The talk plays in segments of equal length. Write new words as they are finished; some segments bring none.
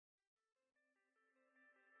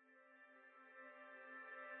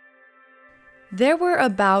There were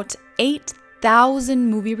about 8,000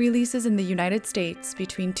 movie releases in the United States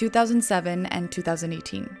between 2007 and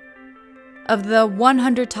 2018. Of the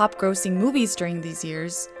 100 top grossing movies during these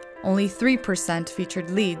years, only 3% featured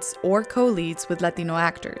leads or co-leads with Latino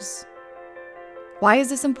actors. Why is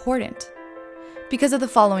this important? Because of the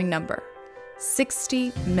following number: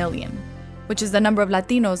 60 million, which is the number of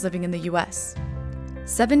Latinos living in the US.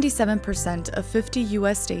 77% of 50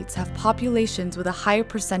 US states have populations with a higher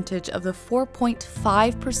percentage of the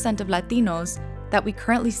 4.5% of Latinos that we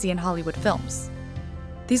currently see in Hollywood films.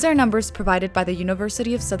 These are numbers provided by the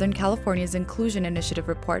University of Southern California's Inclusion Initiative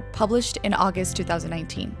report published in August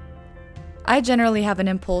 2019. I generally have an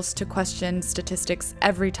impulse to question statistics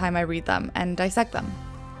every time I read them and dissect them.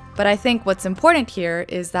 But I think what's important here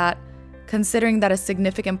is that, considering that a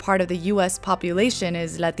significant part of the US population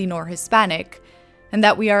is Latino or Hispanic, and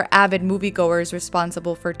that we are avid moviegoers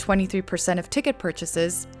responsible for 23% of ticket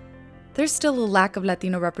purchases, there's still a lack of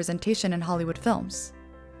Latino representation in Hollywood films.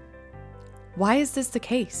 Why is this the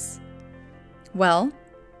case? Well,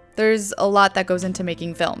 there's a lot that goes into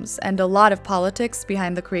making films, and a lot of politics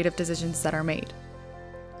behind the creative decisions that are made.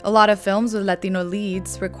 A lot of films with Latino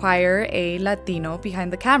leads require a Latino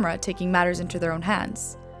behind the camera taking matters into their own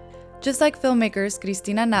hands, just like filmmakers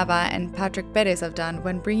Cristina Nava and Patrick Perez have done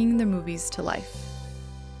when bringing their movies to life.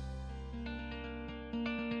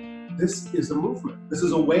 This is a movement. This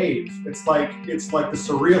is a wave. It's like the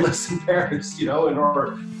surrealists in Paris,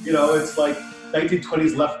 it's like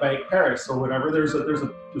 1920s left bank Paris or whatever. There's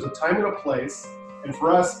a time and a place, and for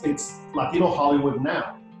us, it's Latino Hollywood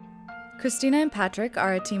now. Cristina and Patrick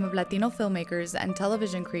are a team of Latino filmmakers and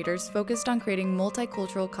television creators focused on creating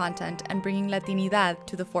multicultural content and bringing Latinidad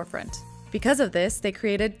to the forefront. Because of this, they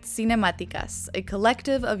created Cinematicas, a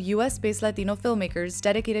collective of US-based Latino filmmakers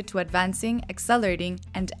dedicated to advancing, accelerating,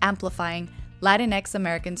 and amplifying Latinx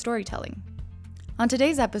American storytelling. On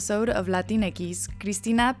today's episode of Latinx,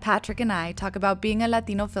 Cristina, Patrick, and I talk about being a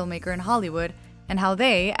Latino filmmaker in Hollywood and how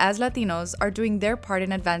they, as Latinos, are doing their part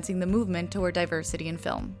in advancing the movement toward diversity in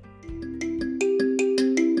film.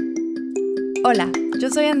 Hola, yo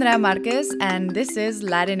soy Andrea Marquez, and this is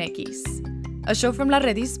Latinx, a show from La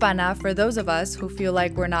Red Hispana for those of us who feel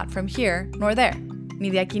like we're not from here nor there,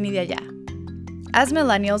 ni de aquí ni de allá. As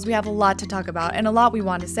millennials, we have a lot to talk about and a lot we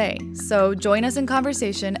want to say, so join us in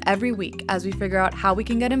conversation every week as we figure out how we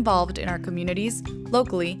can get involved in our communities,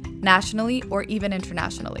 locally, nationally, or even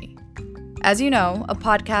internationally. As you know, a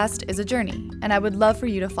podcast is a journey, and I would love for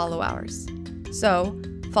you to follow ours. So,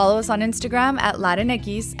 follow us on Instagram at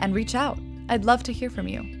Latinx and reach out. I'd love to hear from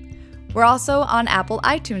you. We're also on Apple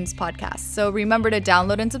iTunes podcasts, so remember to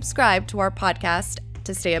download and subscribe to our podcast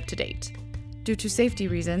to stay up to date. Due to safety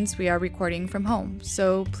reasons, we are recording from home,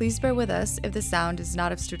 so please bear with us if the sound is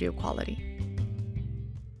not of studio quality.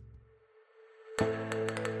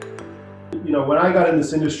 When I got in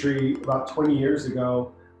this industry about 20 years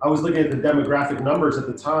ago, I was looking at the demographic numbers at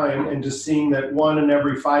the time and just seeing that 1 in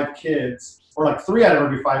every 5 kids, or like 3 out of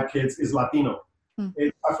every 5 kids, is Latino.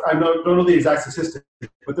 I don't know the exact statistic,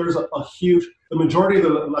 but there's the majority of the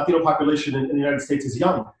Latino population in the United States is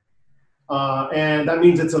young. And that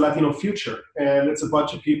means it's a Latino future. And it's a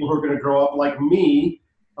bunch of people who are going to grow up like me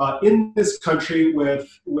in this country with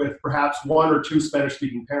perhaps 1 or 2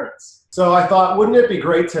 Spanish-speaking parents. So I thought, wouldn't it be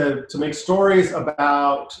great to make stories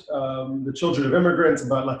about the children of immigrants,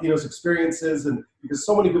 about Latinos' experiences, and because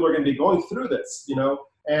so many people are going to be going through this,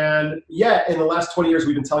 And yet, in the last 20 years,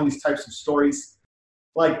 we've been telling these types of stories.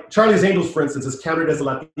 Like Charlie's Angels, for instance, is counted as a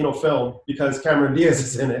Latino film because Cameron Diaz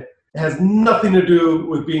is in it. It has nothing to do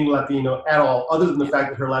with being Latino at all, other than the fact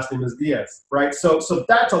that her last name is Diaz, right? So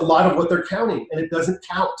that's a lot of what they're counting, and it doesn't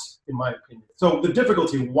count, in my opinion. So the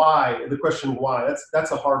difficulty, why, the question why,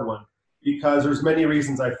 that's a hard one, because there's many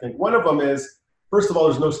reasons, I think. One of them is, first of all,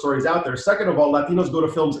 there's no stories out there. Second of all, Latinos go to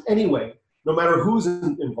films anyway, no matter who's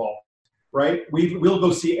involved. Right? We'll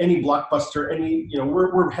go see any blockbuster,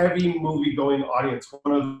 we're heavy movie going audience,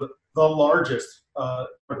 one of the largest,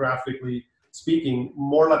 demographically speaking.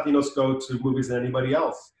 More Latinos go to movies than anybody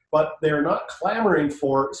else, but they're not clamoring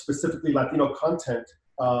for specifically Latino content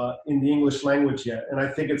in the English language yet. And I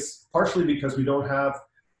think it's partially because we don't have,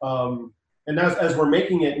 and as we're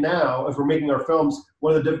making it now, as we're making our films,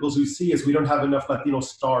 one of the difficulties we see is we don't have enough Latino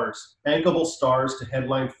stars, bankable stars to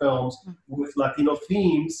headline films with Latino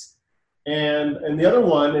themes. And the other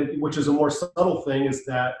one, which is a more subtle thing, is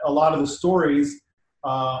that a lot of the stories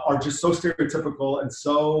are just so stereotypical and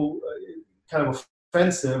so kind of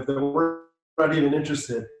offensive that we're not even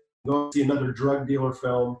interested. Go see another drug dealer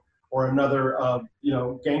film or another,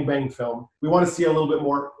 gangbang film. We want to see a little bit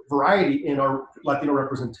more variety in our Latino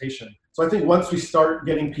representation. So I think once we start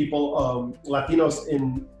getting people, Latinos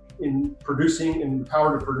in producing, in the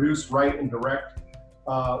power to produce, write, and direct,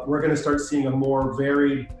 we're going to start seeing a more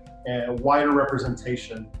varied and wider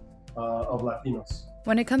representation of Latinos.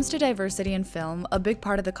 When it comes to diversity in film, a big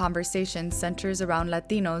part of the conversation centers around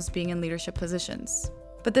Latinos being in leadership positions.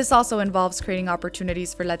 But this also involves creating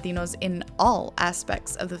opportunities for Latinos in all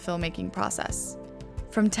aspects of the filmmaking process.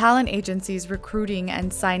 From talent agencies recruiting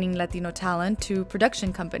and signing Latino talent to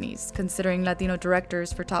production companies considering Latino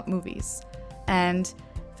directors for top movies, and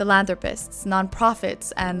philanthropists,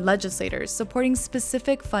 nonprofits, and legislators supporting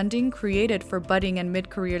specific funding created for budding and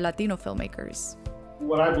mid-career Latino filmmakers.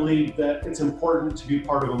 What I believe that it's important to be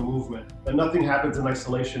part of a movement, that nothing happens in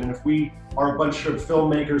isolation. And if we are a bunch of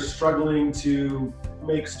filmmakers struggling to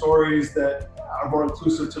make stories that are more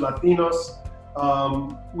inclusive to Latinos,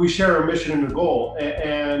 we share a mission and a goal,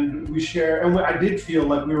 and I did feel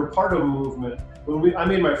like we were part of a movement. I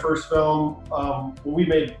made my first film, when we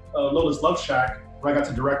made Lola's Love Shack, when I got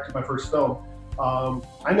to direct my first film,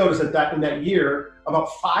 I noticed that in that year, about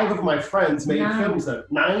 5 of my friends made films. There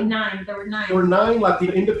were 9. There were 9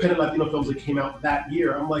 independent Latino films that came out that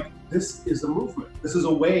year. I'm like, this is a movement. This is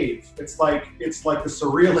a wave. It's like the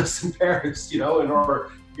surrealists in Paris,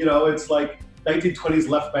 it's like 1920s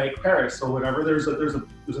left bank Paris or whatever. There's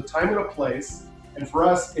a time and a place, and for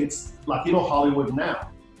us, it's Latino Hollywood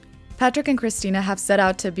now. Patrick and Christina have set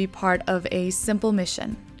out to be part of a simple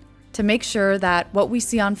mission: to make sure that what we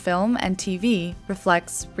see on film and TV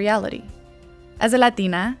reflects reality. As a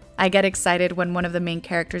Latina, I get excited when one of the main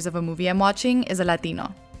characters of a movie I'm watching is a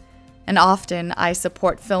Latino. And often I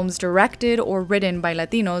support films directed or written by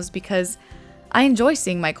Latinos because I enjoy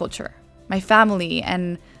seeing my culture, my family,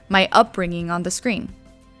 and my upbringing on the screen.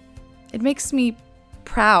 It makes me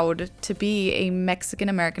proud to be a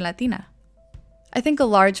Mexican-American Latina. I think a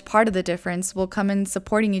large part of the difference will come in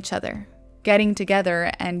supporting each other, getting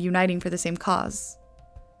together, and uniting for the same cause.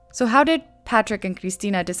 So how did Patrick and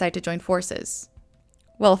Christina decide to join forces?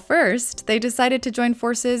 Well, first, they decided to join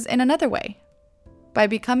forces in another way, by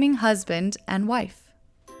becoming husband and wife.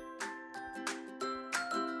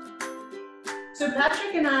 So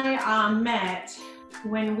Patrick and I met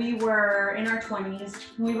when we were in our 20s.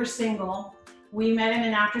 We were single. We met in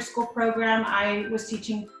an after-school program. I was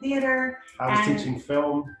teaching theater. I was teaching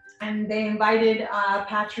film. And they invited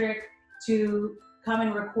Patrick to come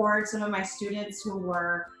and record some of my students who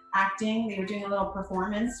were acting. They were doing a little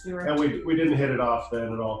performance. And we didn't hit it off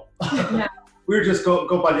then at all. No. We were just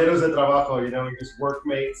compañeros de trabajo, we just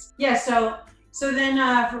workmates. Yeah, so then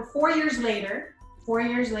for 4 years later,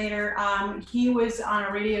 he was on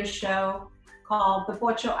a radio show called The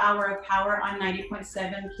Pocho Hour of Power on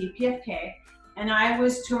 90.7 KPFK. And I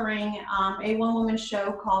was touring a one-woman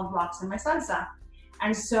show called Rocks in My Salsa.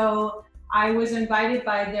 And so I was invited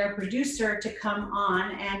by their producer to come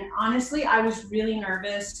on, and honestly, I was really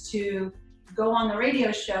nervous to go on the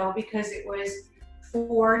radio show because it was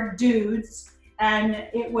 4 dudes, and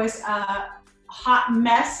it was a hot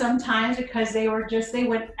mess sometimes because it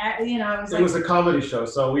was a comedy show,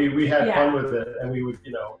 so we had fun with it, and we would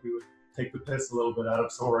take the piss a little bit out of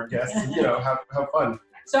some of our guests and have fun.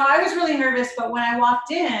 So I was really nervous, but when I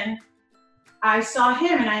walked in, I saw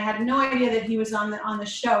him and I had no idea that he was on the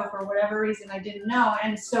show for whatever reason. I didn't know.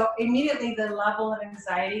 And so immediately the level of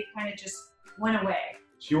anxiety kind of just went away.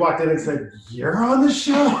 She walked in and said, "You're on the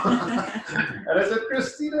show?" And I said,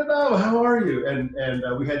 "Christina, no, how are you?" And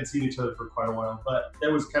we hadn't seen each other for quite a while, but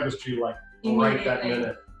there was chemistry right that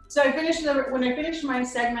minute. So when I finished my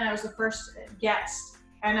segment, I was the first guest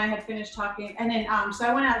and I had finished talking. And then, so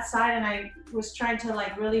I went outside and I was trying to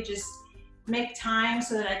really just make time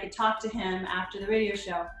so that I could talk to him after the radio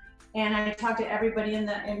show. And I talked to everybody in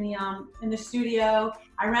the studio.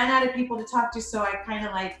 I ran out of people to talk to, so I kind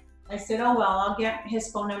of I said, oh well, I'll get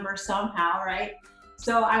his phone number somehow, right?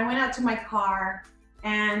 So I went out to my car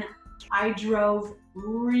and I drove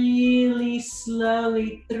really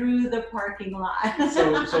slowly through the parking lot.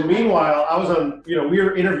 So meanwhile, I was on, we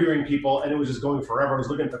were interviewing people and it was just going forever. I was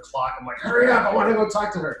looking at the clock. I'm like, hurry up, I want to go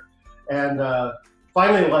talk to her. And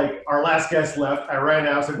finally, our last guest left. I ran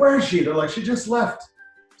out. I was like, where is she? They're like, she just left.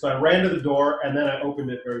 So I ran to the door and then I opened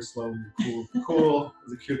it very slowly. Cool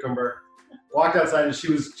as a cucumber. Walked outside and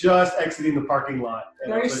she was just exiting the parking lot.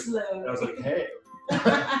 And very slow. I was like, hey.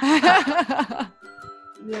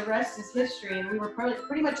 The rest is history, and we were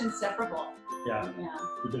pretty much inseparable. Yeah.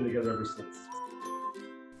 We've been together ever since.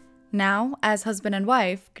 Now, as husband and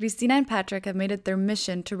wife, Christina and Patrick have made it their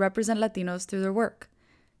mission to represent Latinos through their work,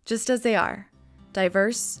 just as they are,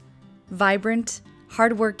 diverse, vibrant,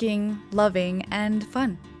 hardworking, loving, and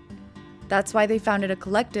fun. That's why they founded a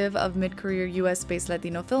collective of mid-career US-based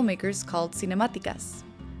Latino filmmakers called Cinematicas.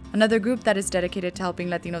 Another group that is dedicated to helping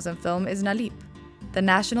Latinos in film is NALIP, the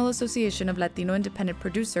National Association of Latino Independent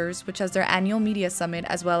Producers, which has their annual media summit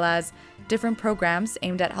as well as different programs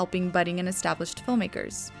aimed at helping budding and established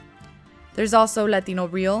filmmakers. There's also Latino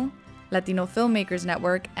Reel, Latino Filmmakers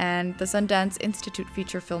Network, and the Sundance Institute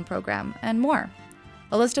Feature Film Program, and more.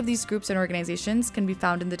 A list of these groups and organizations can be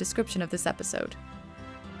found in the description of this episode.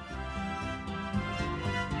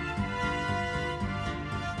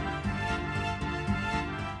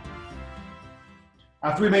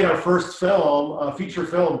 After we made our first film, a feature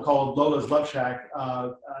film called Lola's Love Shack,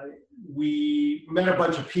 we met a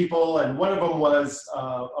bunch of people, and one of them was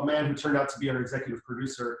a man who turned out to be our executive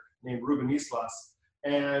producer named Ruben Islas.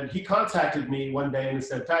 And he contacted me one day and he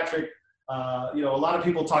said, Patrick, a lot of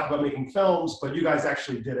people talk about making films, but you guys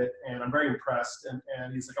actually did it, and I'm very impressed.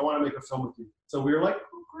 And he's like, I want to make a film with you. So we were like,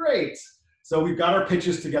 great. So we got our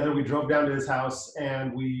pitches together. We drove down to his house,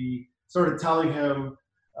 and we started telling him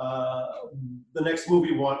the next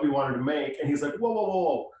movie we wanted to make. And he's like,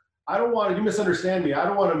 whoa. I don't want to, you misunderstand me. I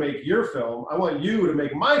don't want to make your film. I want you to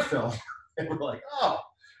make my film. And we're like, oh.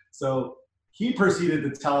 So he proceeded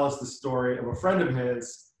to tell us the story of a friend of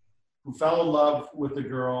his who fell in love with a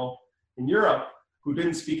girl in Europe who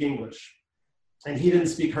didn't speak English. And he didn't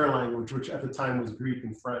speak her language, which at the time was Greek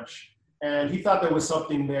and French. And he thought there was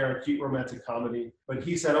something there, a cute romantic comedy. But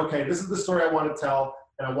he said, okay, this is the story I want to tell,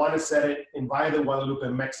 and I want to set it in Valle de Guadalupe,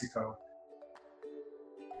 Mexico.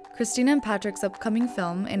 Christina and Patrick's upcoming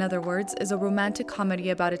film, in other words, is a romantic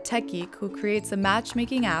comedy about a tech geek who creates a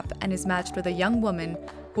matchmaking app and is matched with a young woman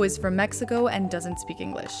who is from Mexico and doesn't speak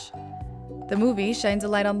English. The movie shines a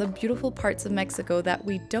light on the beautiful parts of Mexico that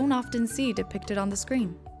we don't often see depicted on the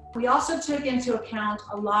screen. We also took into account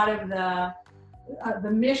a lot of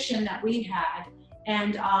the mission that we had,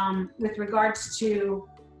 and with regards to,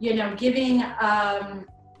 giving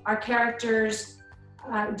our characters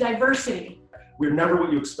diversity. We're never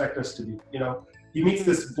what you expect us to be. He meets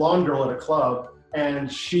this blonde girl at a club,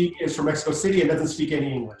 and she is from Mexico City and doesn't speak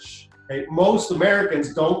any English. Okay? Most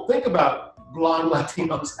Americans don't think about blonde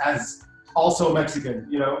Latinos as also Mexican,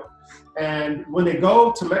 And when they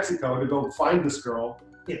go to Mexico to go find this girl,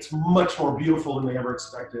 it's much more beautiful than they ever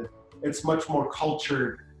expected. It's much more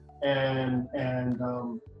cultured and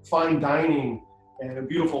fine dining and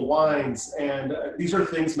beautiful wines. And these are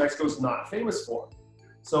things Mexico's not famous for.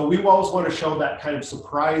 So we always want to show that kind of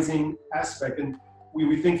surprising aspect. And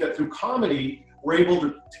we think that through comedy, we're able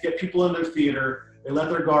to get people in their theater, they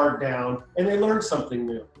let their guard down, and they learn something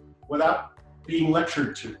new without being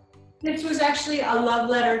lectured to. This was actually a love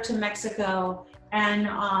letter to Mexico and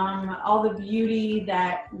all the beauty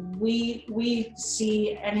that we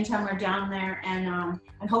see anytime we're down there, and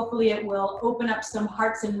hopefully it will open up some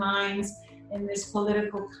hearts and minds in this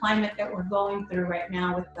political climate that we're going through right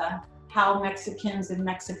now with how Mexicans in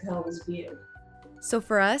Mexico is viewed. So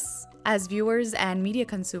for us, as viewers and media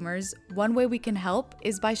consumers, one way we can help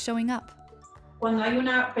is by showing up. Cuando hay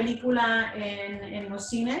una película en los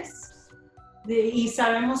cines, y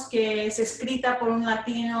sabemos que es escrita por un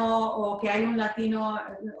latino o que hay un latino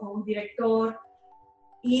o un director,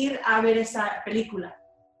 ir a ver esa película,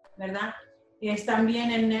 ¿verdad? Es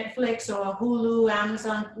también en Netflix o Hulu,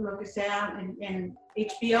 Amazon, lo que sea, en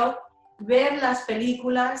HBO, ver las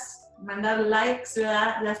películas, mandar likes,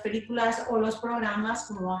 ¿verdad? Las películas o los programas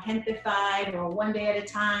como Gentified o One Day at a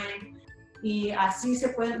Time, y así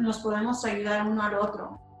nos podemos ayudar uno al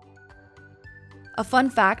otro. A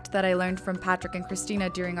fun fact that I learned from Patrick and Christina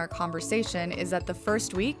during our conversation is that the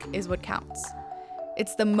first week is what counts.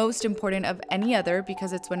 It's the most important of any other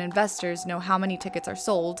because it's when investors know how many tickets are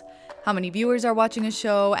sold, how many viewers are watching a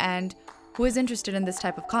show, and who is interested in this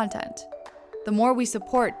type of content. The more we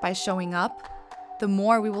support by showing up, the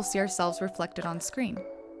more we will see ourselves reflected on screen.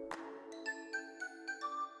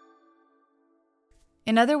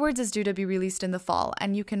 In Other Words is due to be released in the fall,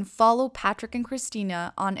 and you can follow Patrick and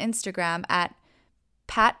Christina on Instagram at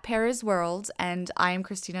Pat Perez World, and I am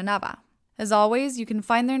Christina Nava. As always, you can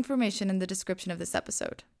find their information in the description of this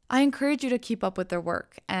episode. I encourage you to keep up with their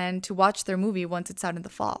work and to watch their movie once it's out in the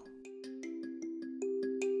fall.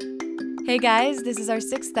 Hey guys, this is our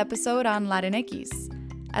 6th episode on Latinx.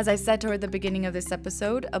 As I said toward the beginning of this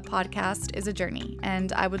episode, a podcast is a journey,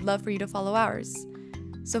 and I would love for you to follow ours.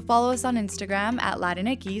 So follow us on Instagram at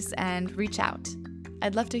Latinx and reach out.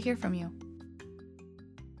 I'd love to hear from you.